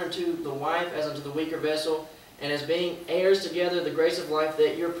 giving honor to the wife as unto the weaker vessel, and as being heirs together the grace of life,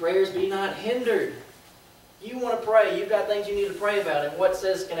 that your prayers be not hindered. You want to pray. You've got things you need to pray about, and what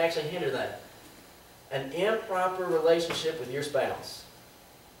says can actually hinder that? An improper relationship with your spouse.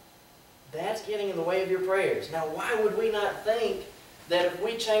 That's getting in the way of your prayers. Now, why would we not think that if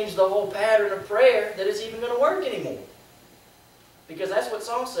we change the whole pattern of prayer, that it's even going to work anymore? Because that's what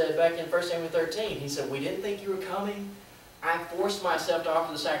Saul said back in 1 Samuel 13. He said, we didn't think you were coming. I forced myself to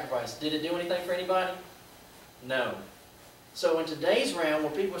offer the sacrifice. Did it do anything for anybody? No. So in today's realm,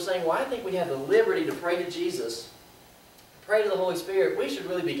 where people are saying, well, I think we have the liberty to pray to Jesus, pray to the Holy Spirit, we should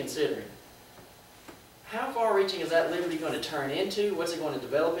really be considering, how far-reaching is that liberty going to turn into? What's it going to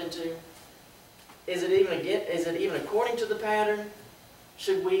develop into? Is it even according to the pattern?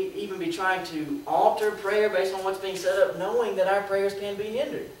 Should we even be trying to alter prayer based on what's being set up, knowing that our prayers can be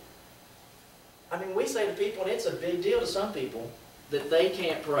hindered? I mean, we say to people, and it's a big deal to some people, that they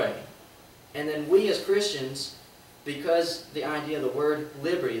can't pray. And then we as Christians, because the idea of the word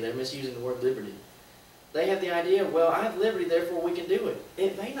liberty, they're misusing the word liberty. They have the idea, well, I have liberty, therefore we can do it.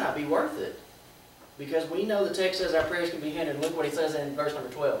 It may not be worth it. Because we know the text says our prayers can be hindered. Look what he says in verse number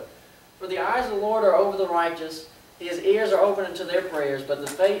 12. For the eyes of the Lord are over the righteous, his ears are open unto their prayers, but the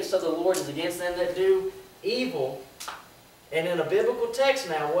face of the Lord is against them that do evil. And in a biblical text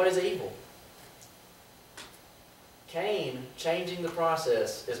now, what is evil? Cain changing the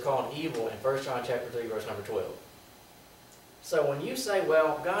process is called evil in 1 John chapter 3, verse number 12. So when you say,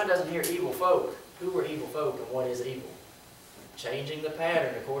 well, God doesn't hear evil folk, who are evil folk and what is evil? Changing the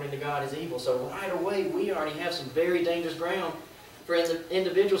pattern according to God is evil. So right away, we already have some very dangerous ground for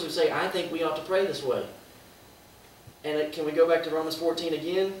individuals who say, I think we ought to pray this way. And can we go back to Romans 14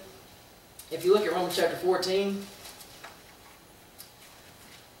 again? If you look at Romans chapter 14,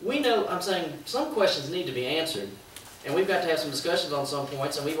 we know, I'm saying, some questions need to be answered. And we've got to have some discussions on some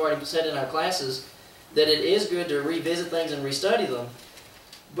points, and we've already said in our classes that it is good to revisit things and restudy them.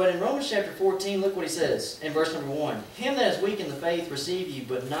 But in Romans chapter 14, look what he says in verse number 1. Him that is weak in the faith receive you,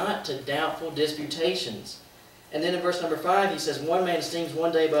 but not to doubtful disputations. And then in verse number 5, he says, one man esteems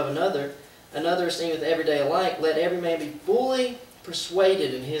one day above another, another esteemeth every day alike. Let every man be fully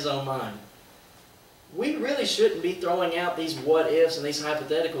persuaded in his own mind. We really shouldn't be throwing out these what-ifs and these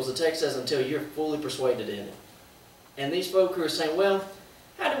hypotheticals. The text says until you're fully persuaded in it. And these folk who are saying, well,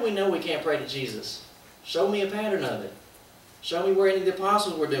 how do we know we can't pray to Jesus? Show me a pattern of it. Show me where any of the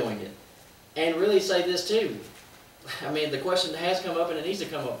apostles were doing it. And really say this too. I mean, the question has come up and it needs to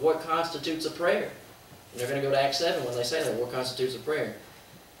come up. What constitutes a prayer? And they're going to go to Acts 7 when they say that. What constitutes a prayer?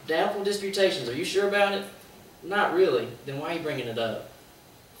 Doubtful disputations. Are you sure about it? Not really. Then why are you bringing it up?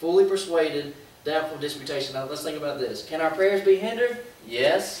 Fully persuaded, doubtful disputation. Now let's think about this. Can our prayers be hindered?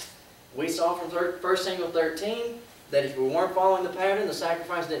 Yes. We saw from 1 Samuel 13 that if we weren't following the pattern, the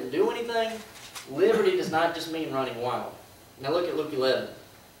sacrifice didn't do anything. Liberty does not just mean running wild. Now look at Luke 11.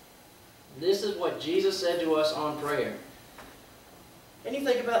 This is what Jesus said to us on prayer. And you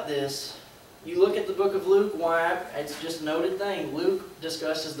think about this. You look at the book of Luke, why? It's just a noted thing. Luke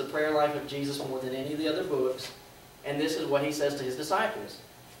discusses the prayer life of Jesus more than any of the other books. And this is what he says to his disciples.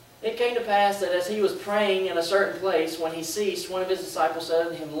 It came to pass that as he was praying in a certain place, when he ceased, one of his disciples said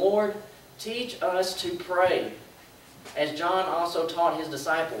to him, Lord, teach us to pray, as John also taught his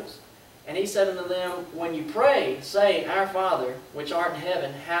disciples. And he said unto them, when you pray, say, Our Father, which art in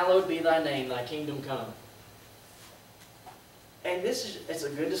heaven, hallowed be thy name, thy kingdom come. And it's a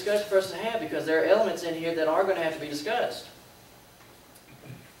good discussion for us to have because there are elements in here that are going to have to be discussed.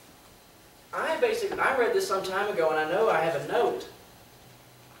 I read this some time ago, and I know I have a note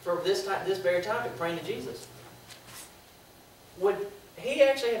for this very topic, praying to Jesus. Would he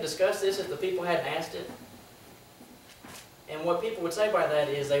actually have discussed this if the people hadn't asked it? And what people would say by that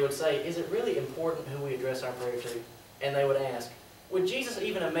is, they would say, is it really important who we address our prayer to? And they would ask, would Jesus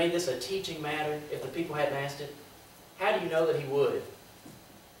even have made this a teaching matter if the people hadn't asked it? How do you know that he would?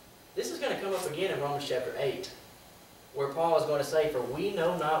 This is going to come up again in Romans chapter 8, where Paul is going to say, for we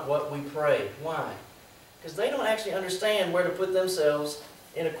know not what we pray. Why? Because they don't actually understand where to put themselves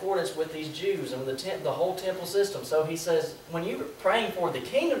in accordance with these Jews and the whole temple system. So he says, when you're praying for the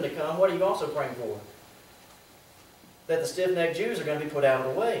kingdom to come, what are you also praying for? That the stiff-necked Jews are going to be put out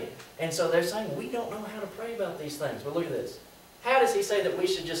of the way. And so they're saying, we don't know how to pray about these things. But look at this. How does he say that we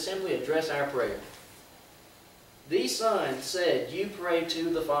should just simply address our prayer? The Son said, you pray to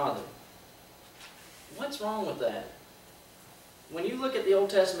the Father. What's wrong with that? When you look at the Old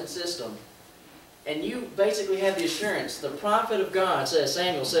Testament system, and you basically have the assurance, the prophet of God says,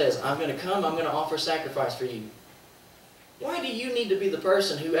 Samuel says, I'm going to come, I'm going to offer sacrifice for you. Why do you need to be the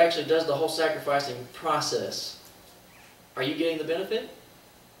person who actually does the whole sacrificing process? Are you getting the benefit?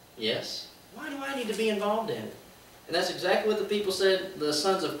 Yes. Why do I need to be involved in it? And that's exactly what the people said, the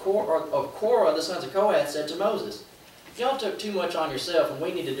sons of Korah, the sons of Kohath said to Moses. Y'all took too much on yourself and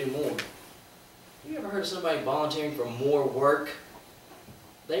we need to do more. You ever heard of somebody volunteering for more work?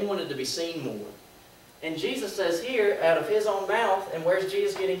 They wanted to be seen more. And Jesus says here, out of his own mouth, and where's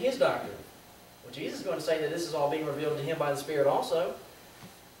Jesus getting his doctrine? Well, Jesus is going to say that this is all being revealed to him by the Spirit also.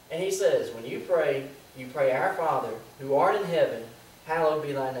 And he says, when you pray our Father, who art in heaven, hallowed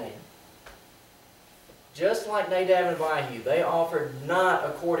be thy name. Just like Nadab and Abihu, they offered not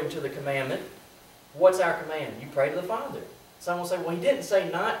according to the commandment. What's our command? You pray to the Father. Some will say, well, he didn't say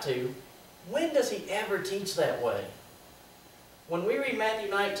not to. When does he ever teach that way? When we read Matthew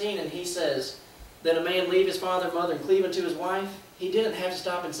 19 and he says that a man leave his father and mother and cleave unto his wife, he didn't have to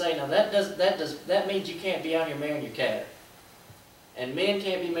stop and say, now that means you can't be out here marrying your cat. And men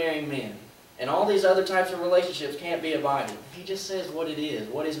can't be marrying men. And all these other types of relationships can't be abiding. He just says what it is.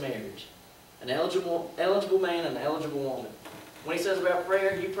 What is marriage? An eligible man and an eligible woman. When he says about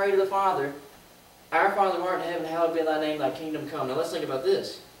prayer, you pray to the Father, our Father who art in heaven, hallowed be thy name, thy kingdom come. Now let's think about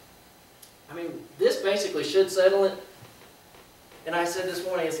this. I mean, this basically should settle it. And I said this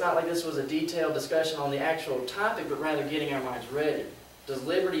morning, it's not like this was a detailed discussion on the actual topic, but rather getting our minds ready. Does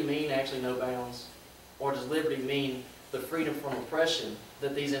liberty mean actually no bounds? Or does liberty mean the freedom from oppression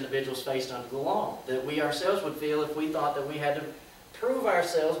that these individuals faced under the law? That we ourselves would feel if we thought that we had to prove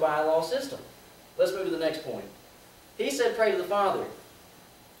ourselves by a law system. Let's move to the next point. He said pray to the Father.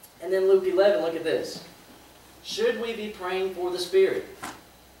 And then Luke 11, look at this. Should we be praying for the Spirit?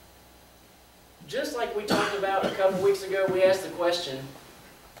 Just like we talked about a couple weeks ago, we asked the question,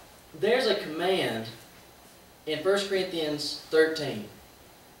 there's a command in 1 Corinthians 13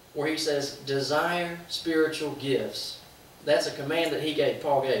 where he says, desire spiritual gifts. That's a command that he gave,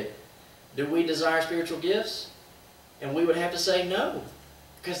 Paul gave. Do we desire spiritual gifts? And we would have to say no,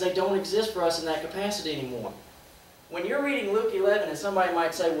 because they don't exist for us in that capacity anymore. When you're reading Luke 11 and somebody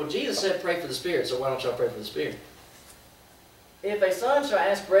might say, well, Jesus said pray for the Spirit, so why don't y'all pray for the Spirit? If a son shall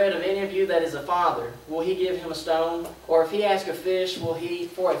ask bread of any of you that is a father, will he give him a stone? Or if he ask a fish, will he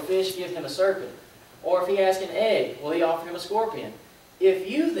for a fish give him a serpent? Or if he ask an egg, will he offer him a scorpion? If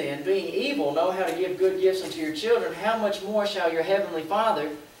you then, being evil, know how to give good gifts unto your children, how much more shall your heavenly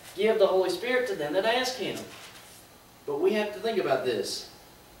Father give the Holy Spirit to them that ask him? But we have to think about this.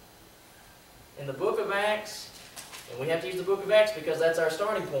 In the book of Acts, and we have to use the book of Acts because that's our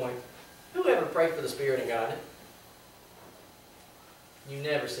starting point, who ever prayed for the Spirit and got it? You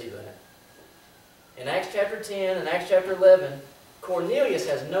never see that. In Acts chapter 10 and Acts chapter 11, Cornelius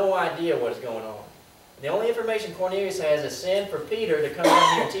has no idea what is going on. The only information Cornelius has is send for Peter to come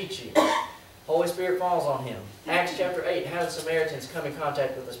down here and teach you. Holy Spirit falls on him. Acts chapter 8, how the Samaritans come in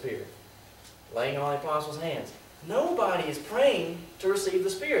contact with the Spirit? Laying on the apostles' hands. Nobody is praying to receive the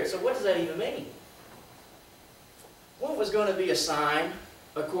Spirit. So what does that even mean? What was going to be a sign,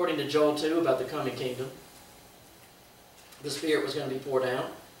 according to Joel 2, about the coming kingdom? The Spirit was going to be poured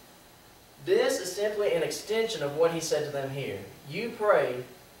out. This is simply an extension of what he said to them here. You pray,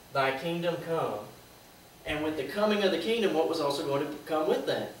 thy kingdom come. And with the coming of the kingdom, what was also going to come with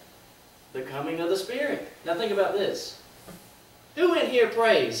that? The coming of the Spirit. Now think about this. Who in here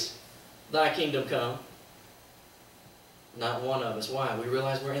prays, thy kingdom come? Not one of us. Why? We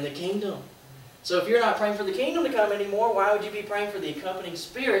realize we're in the kingdom. So if you're not praying for the kingdom to come anymore, why would you be praying for the accompanying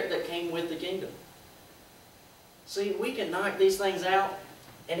Spirit that came with the kingdom? See, we can knock these things out,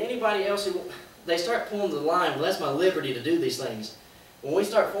 and anybody else who, they start pulling the line, well, that's my liberty to do these things. When we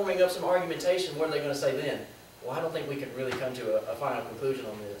start forming up some argumentation, what are they going to say then? Well, I don't think we can really come to a final conclusion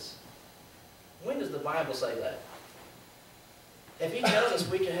on this. When does the Bible say that? If he tells us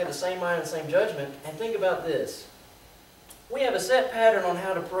we can have the same mind and same judgment, and think about this. We have a set pattern on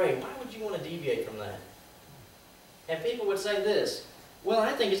how to pray. Why would you want to deviate from that? And people would say this, well,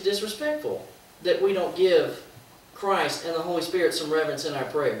 I think it's disrespectful that we don't give Christ and the Holy Spirit some reverence in our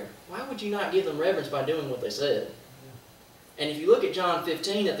prayer. Why would you not give them reverence by doing what they said? And if you look at John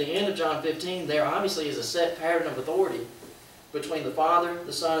 15, at the end of John 15, there obviously is a set pattern of authority between the Father,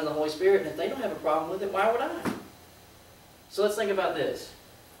 the Son, and the Holy Spirit. And if they don't have a problem with it, why would I? So let's think about this.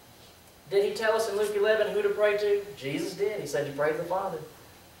 Did he tell us in Luke 11 who to pray to? Jesus did. He said you pray to the Father.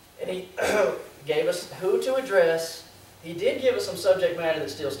 And he gave us who to address. He did give us some subject matter that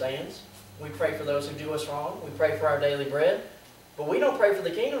still stands. We pray for those who do us wrong. We pray for our daily bread. But we don't pray for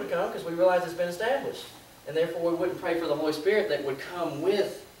the kingdom to come because we realize it's been established. And therefore we wouldn't pray for the Holy Spirit that would come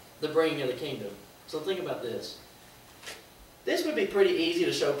with the bringing of the kingdom. So think about this. This would be pretty easy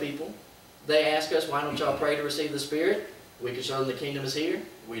to show people. They ask us, why don't y'all pray to receive the Spirit? We can show them the kingdom is here.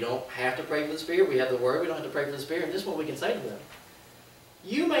 We don't have to pray for the Spirit. We have the Word. We don't have to pray for the Spirit. And this is what we can say to them.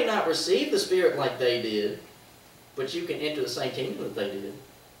 You may not receive the Spirit like they did, but you can enter the same kingdom that they did.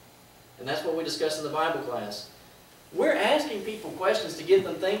 And that's what we discussed in the Bible class. We're asking people questions to get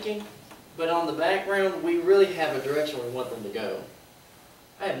them thinking, but on the background, we really have a direction we want them to go.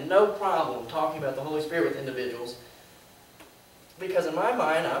 I have no problem talking about the Holy Spirit with individuals, because in my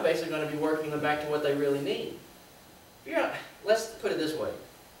mind, I'm basically going to be working them back to what they really need. Let's put it this way.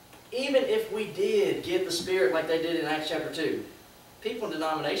 Even if we did get the Spirit like they did in Acts chapter 2, people in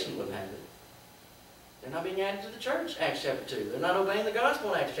denominations wouldn't have it. They're not being added to the church, Acts chapter 2. They're not obeying the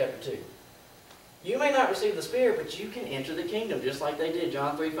gospel in Acts chapter 2. You may not receive the Spirit, but you can enter the kingdom, just like they did,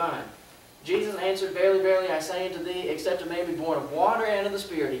 John 3:5. Jesus answered, verily, verily, I say unto thee, except a man be born of water and of the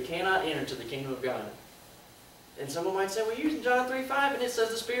Spirit, he cannot enter into the kingdom of God. And someone might say, well, you're using John 3:5, and it says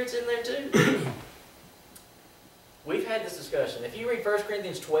the Spirit's in there too. We've had this discussion. If you read 1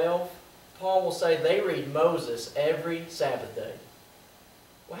 Corinthians 12, Paul will say they read Moses every Sabbath day.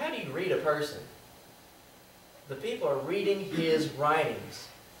 Well, how do you read a person? The people are reading his writings.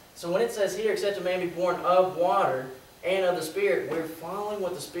 So when it says here, except a man be born of water and of the Spirit, we're following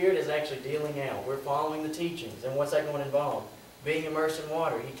what the Spirit is actually dealing out. We're following the teachings. And what's that going to involve? Being immersed in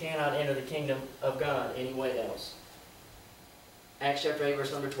water. He cannot enter the kingdom of God any way else. Acts chapter 8,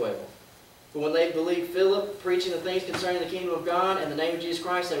 verse number 12. But when they believed Philip, preaching the things concerning the kingdom of God and the name of Jesus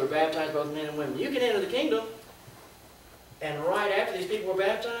Christ, they were baptized, both men and women. You can enter the kingdom. And right after these people were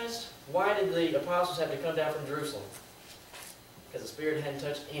baptized, why did the apostles have to come down from Jerusalem? Because the Spirit hadn't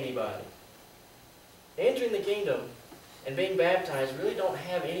touched anybody. Entering the kingdom and being baptized really don't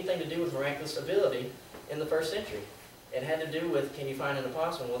have anything to do with miraculous ability in the first century. It had to do with, can you find an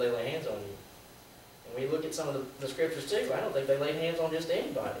apostle and will they lay hands on you? And when you look at some of the scriptures too, I don't think they laid hands on just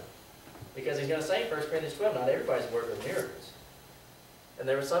anybody. Because he's going to say in 1 Corinthians 12, not everybody's a worker of miracles. And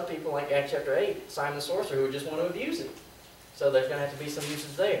there were some people like Acts chapter 8, Simon the sorcerer, who would just want to abuse it. So there's going to have to be some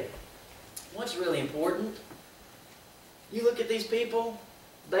usage there. What's really important, you look at these people,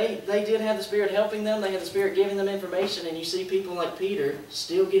 they did have the Spirit helping them, they had the Spirit giving them information, and you see people like Peter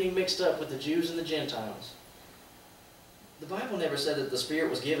still getting mixed up with the Jews and the Gentiles. The Bible never said that the Spirit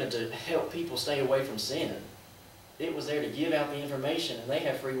was given to help people stay away from sin. It was there to give out the information, and they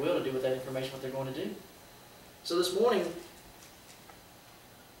have free will to do with that information what they're going to do. So this morning,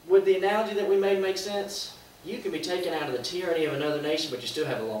 would the analogy that we made make sense? You can be taken out of the tyranny of another nation, but you still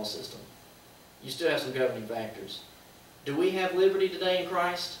have a law system. You still have some governing factors. Do we have liberty today in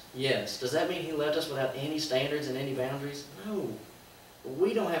Christ? Yes. Does that mean He left us without any standards and any boundaries? No.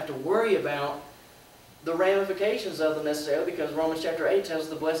 We don't have to worry about the ramifications of them necessarily, because Romans chapter 8 tells us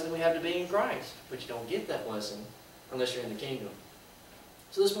the blessing we have to be in Christ. But you don't get that blessing unless you're in the kingdom.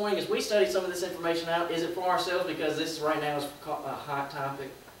 So this morning, as we study some of this information out, is it for ourselves? Because this right now is a hot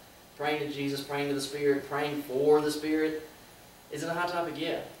topic. Praying to Jesus, praying to the Spirit, praying for the Spirit. Is it a hot topic?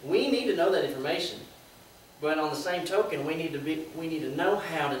 Yeah. We need to know that information. But on the same token, we need to know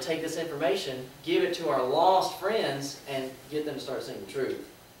how to take this information, give it to our lost friends, and get them to start seeing the truth.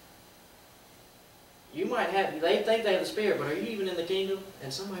 You might have, they think they have the Spirit, but are you even in the kingdom?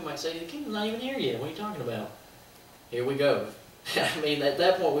 And somebody might say, the kingdom's not even here yet. What are you talking about? Here we go. I mean, at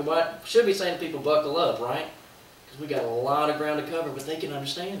that point, we should be saying to people, buckle up, right? Because we got a lot of ground to cover, but they can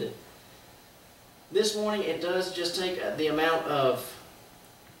understand it. This morning, it does just take the amount of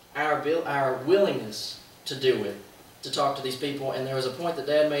our willingness to do it, to talk to these people. And there was a point that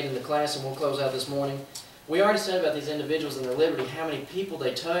Dad made in the class, and we'll close out this morning. We already said about these individuals and their liberty, how many people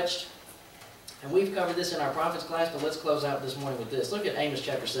they touched. And we've covered this in our prophets class, but let's close out this morning with this. Look at Amos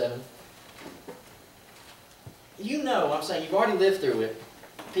chapter 7. You know, I'm saying, you've already lived through it.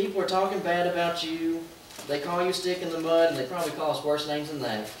 People are talking bad about you. They call you a stick in the mud, and they probably call us worse names than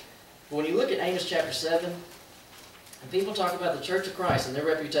that. But when you look at Amos chapter 7, and people talk about the Church of Christ and their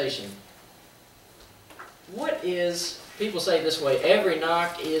reputation, people say it this way, every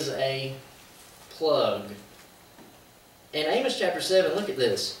knock is a plug. In Amos chapter 7, look at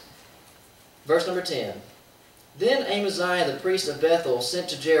this. Verse number 10. Then Amaziah the priest of Bethel sent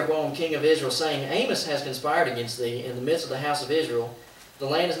to Jeroboam king of Israel, saying, Amos has conspired against thee in the midst of the house of Israel. The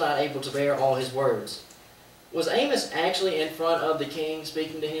land is not able to bear all his words. Was Amos actually in front of the king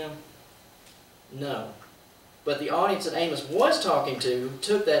speaking to him? No. But the audience that Amos was talking to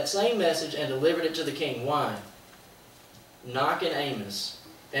took that same message and delivered it to the king. Why? Knocking Amos.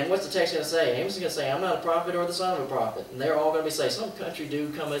 And what's the text going to say? Amos is going to say, I'm not a prophet or the son of a prophet. And they're all going to be saying, some country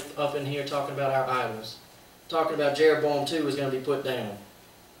dude come up in here talking about our idols. Talking about Jeroboam too is going to be put down.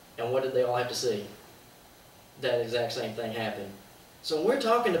 And what did they all have to see? That exact same thing happened. So when we're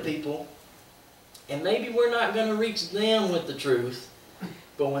talking to people, and maybe we're not going to reach them with the truth,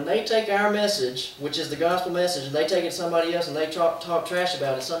 but when they take our message, which is the gospel message, and they take it to somebody else and they talk trash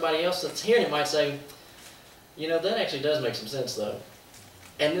about it, somebody else that's hearing it might say, you know, that actually does make some sense though.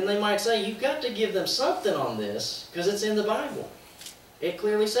 And then they might say, you've got to give them something on this because it's in the Bible. It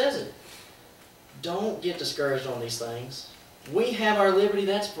clearly says it. Don't get discouraged on these things. We have our liberty,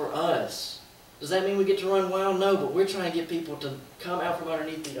 that's for us. Does that mean we get to run wild? No, but we're trying to get people to come out from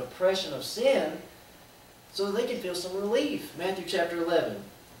underneath the oppression of sin so that they can feel some relief. Matthew chapter 11.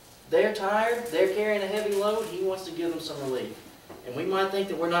 They're tired, they're carrying a heavy load, he wants to give them some relief. And we might think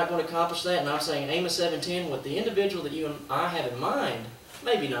that we're not going to accomplish that, and I'm saying Amos 7:10, with the individual that you and I have in mind,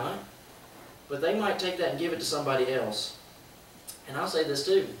 maybe not, but they might take that and give it to somebody else. And I'll say this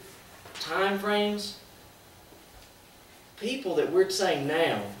too. Time frames, people that we're saying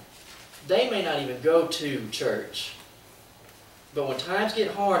now, they may not even go to church. But when times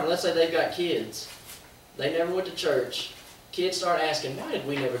get hard, and let's say they've got kids, they never went to church, kids start asking, why did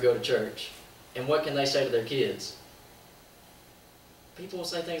we never go to church? And what can they say to their kids? People will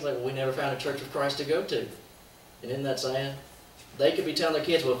say things like, well, we never found a church of Christ to go to. And isn't that sad? They could be telling their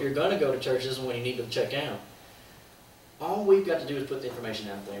kids, well, if you're going to go to church, this is when you need to check out. All we've got to do is put the information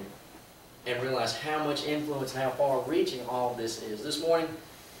out there and realize how much influence and how far-reaching all of this is. This morning,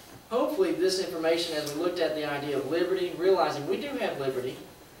 hopefully this information, as we looked at the idea of liberty, realizing we do have liberty,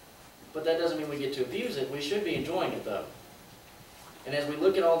 but that doesn't mean we get to abuse it. We should be enjoying it, though. And as we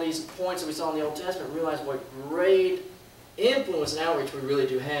look at all these points that we saw in the Old Testament, realize what great influence and outreach we really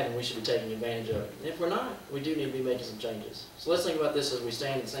do have, and we should be taking advantage of it. And if we're not, we do need to be making some changes. So let's think about this as we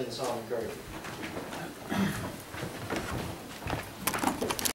stand and sing the song of encouragement.